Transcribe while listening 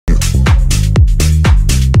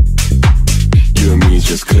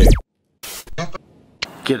just click.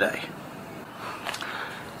 G'day.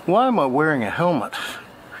 Why am I wearing a helmet?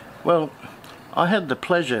 Well, I had the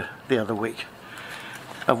pleasure the other week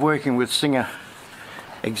of working with singer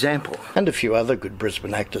Example and a few other good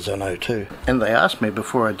Brisbane actors I know too. And they asked me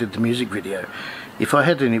before I did the music video if I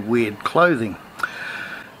had any weird clothing.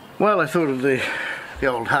 Well, I thought of the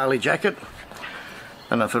old Harley jacket,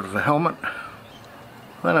 and I thought of a helmet,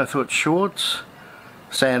 then I thought shorts,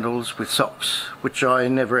 sandals with socks, which I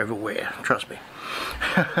never ever wear, trust me.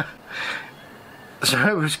 So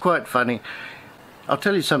it was quite funny. I'll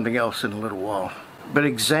tell you something else in a little while. But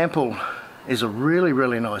Example is a really,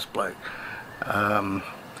 really nice bloke. Aaron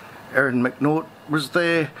McNaught was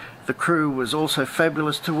there. The crew was also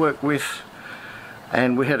fabulous to work with,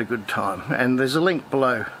 and we had a good time. And there's a link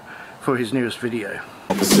below for his newest video.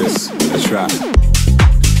 That's right.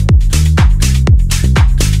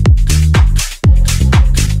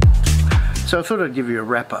 So I thought I'd give you a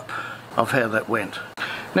wrap up of how that went.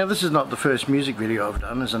 Now, this is not the first music video I've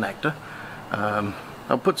done as an actor.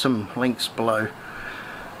 I'll put some links below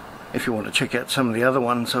if you want to check out some of the other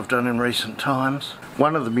ones I've done in recent times.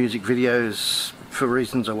 One of the music videos, for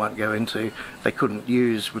reasons I won't go into, they couldn't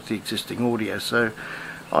use with the existing audio, so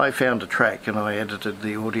I found a track and I edited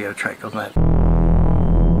the audio track on that.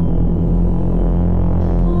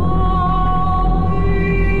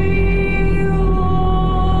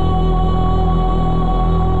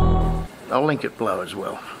 I'll link it below as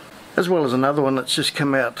well as another one that's just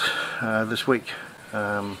come out this week,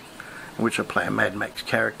 in which I play a Mad Max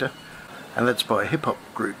character, and that's by a hip-hop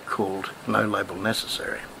group called No Label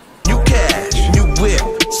Necessary. New cash, new whip,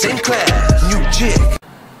 same class, new chick.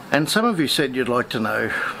 And some of you said you'd like to know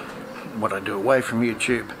what I do away from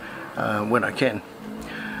YouTube when I can.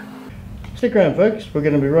 Stick around, folks. We're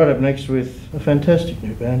going to be right up next with a fantastic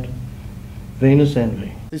new band, Venus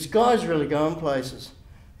Envy. This guy's really going places.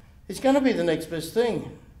 It's going to be the next best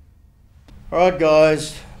thing. Alright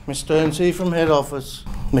guys, Miss Stearns here from head office,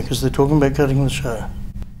 because they're talking about cutting the show.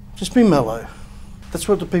 Just be mellow. That's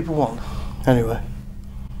what the people want. Anyway,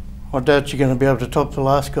 I doubt you're going to be able to top the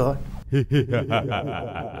last guy. I've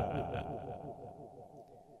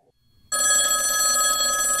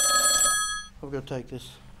got to take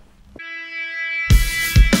this.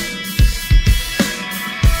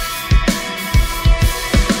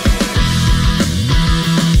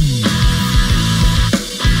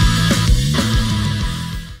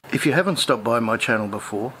 If you haven't stopped by my channel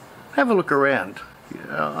before, have a look around.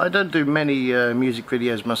 I don't do many music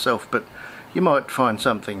videos myself, but you might find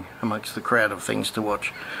something amongst the crowd of things to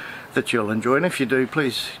watch that you'll enjoy, and if you do,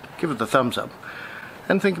 please give it the thumbs up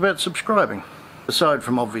and think about subscribing. Aside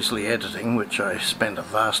from obviously editing, which I spend a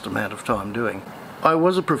vast amount of time doing, I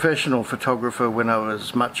was a professional photographer when I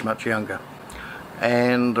was much, much younger,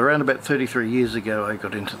 and around about 33 years ago I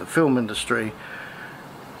got into the film industry,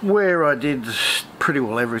 where I did pretty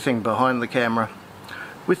well everything behind the camera,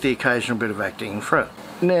 with the occasional bit of acting in front.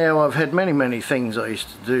 Now, I've had many things I used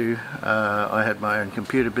to do. I had my own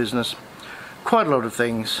computer business, quite a lot of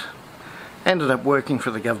things. Ended up working for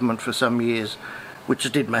the government for some years,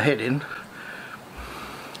 which did my head in.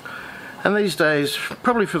 And these days,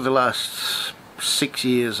 probably for the last 6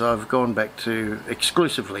 years, I've gone back to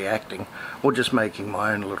exclusively acting, or just making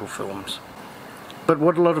my own little films. But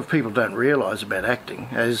what a lot of people don't realise about acting,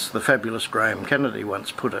 as the fabulous Graham Kennedy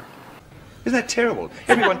once put it. Isn't that terrible?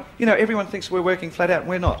 Everyone, you know, everyone thinks we're working flat out and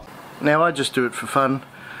we're not. Now, I just do it for fun.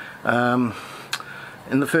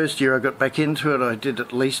 In the first year I got back into it, I did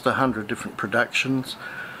at least 100 different productions.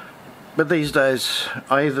 But these days,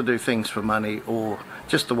 I either do things for money or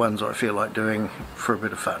just the ones I feel like doing for a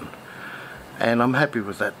bit of fun. And I'm happy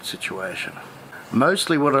with that situation.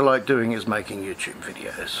 Mostly what I like doing is making YouTube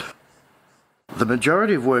videos. The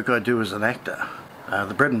majority of work I do as an actor,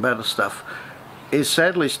 the bread and butter stuff, is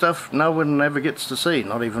sadly stuff no one ever gets to see,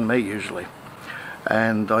 not even me usually.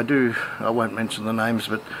 And I won't mention the names,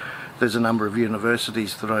 but there's a number of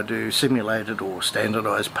universities that I do simulated or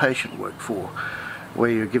standardised patient work for, where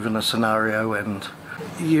you're given a scenario and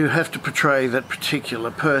you have to portray that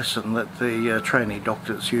particular person that the trainee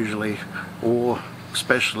doctors usually, or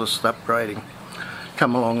specialists upgrading,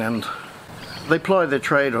 come along and they ply their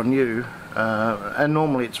trade on you. And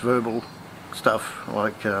normally it's verbal stuff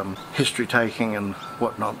like history taking and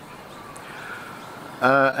whatnot,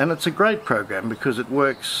 and it's a great program because it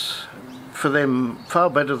works for them far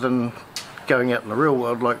better than going out in the real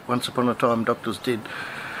world like once upon a time doctors did,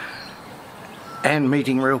 and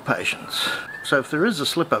meeting real patients. So if there is a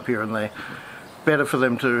slip up here and there, better for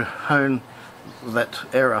them to hone that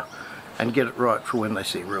error and get it right for when they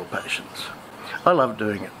see real patients. I love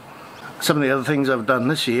doing it. Some of the other things I've done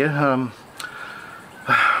this year,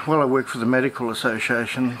 Well, I work for the Medical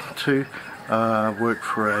Association too. I work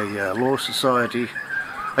for a law society.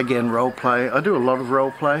 Again, role play. I do a lot of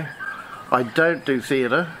role play. I don't do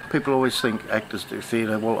theatre. People always think actors do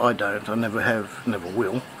theatre. Well, I don't. I never have, never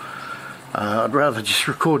will. I'd rather just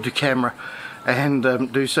record to camera and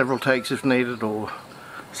do several takes if needed, or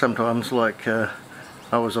sometimes like I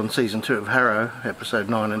was on season 2 of Harrow, episode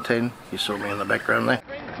 9 and 10. You saw me in the background there.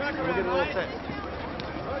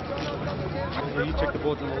 You check the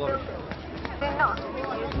boards in the lorry.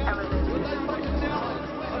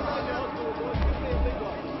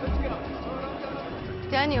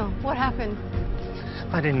 Daniel, what happened?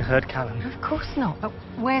 I didn't hurt Callum. Of course not, but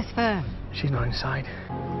where's Fern? She's not inside.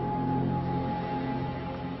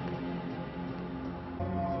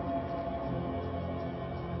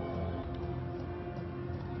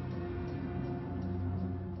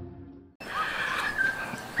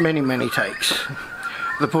 Many takes.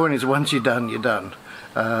 The point is, once you're done, you're done.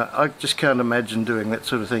 I just can't imagine doing that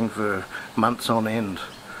sort of thing for months on end.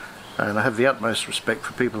 And I have the utmost respect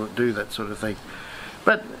for people that do that sort of thing.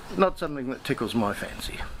 But not something that tickles my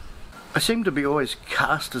fancy. I seem to be always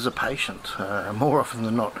cast as a patient, more often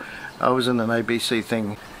than not. I was in an ABC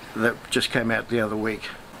thing that just came out the other week,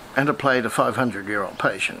 and I played a 500-year-old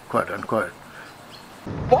patient, quote unquote.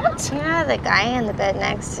 What? You know the guy in the bed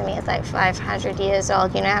next to me is like 500 years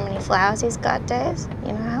old. You know how many flowers he's got, Dave?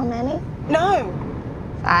 You know how many? No.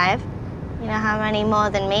 5. You know how many more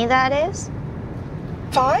than me that is?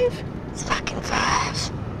 5? It's fucking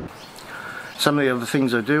 5. Some of the other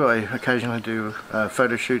things I do, I occasionally do a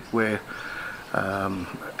photo shoot where,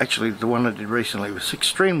 actually the one I did recently was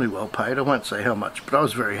extremely well paid. I won't say how much, but I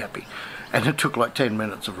was very happy. And it took like 10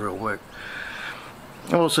 minutes of real work.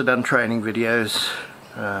 I've also done training videos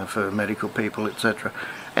for medical people, etc.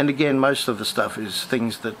 And again, most of the stuff is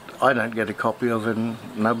things that I don't get a copy of and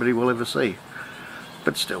nobody will ever see.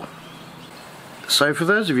 But still. So for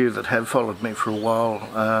those of you that have followed me for a while,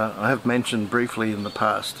 I have mentioned briefly in the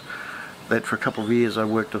past that for a couple of years I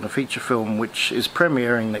worked on a feature film which is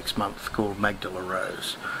premiering next month called Magdala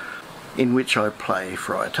Rose, in which I play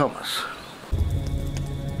Friar Thomas.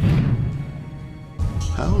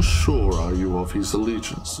 How sure are you of his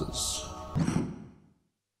allegiances?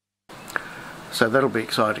 So that'll be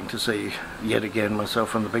exciting to see yet again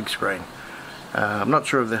myself on the big screen. I'm not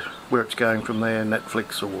sure of where it's going from there,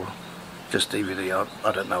 Netflix or just DVD,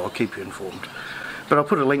 I don't know, I'll keep you informed. But I'll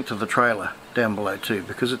put a link to the trailer down below too,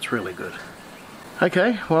 because it's really good.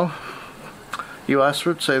 Okay, well, you asked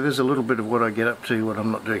for it, so there's a little bit of what I get up to when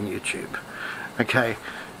I'm not doing YouTube. Okay,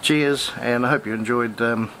 cheers, and I hope you enjoyed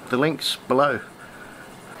the links below.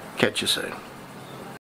 Catch you soon.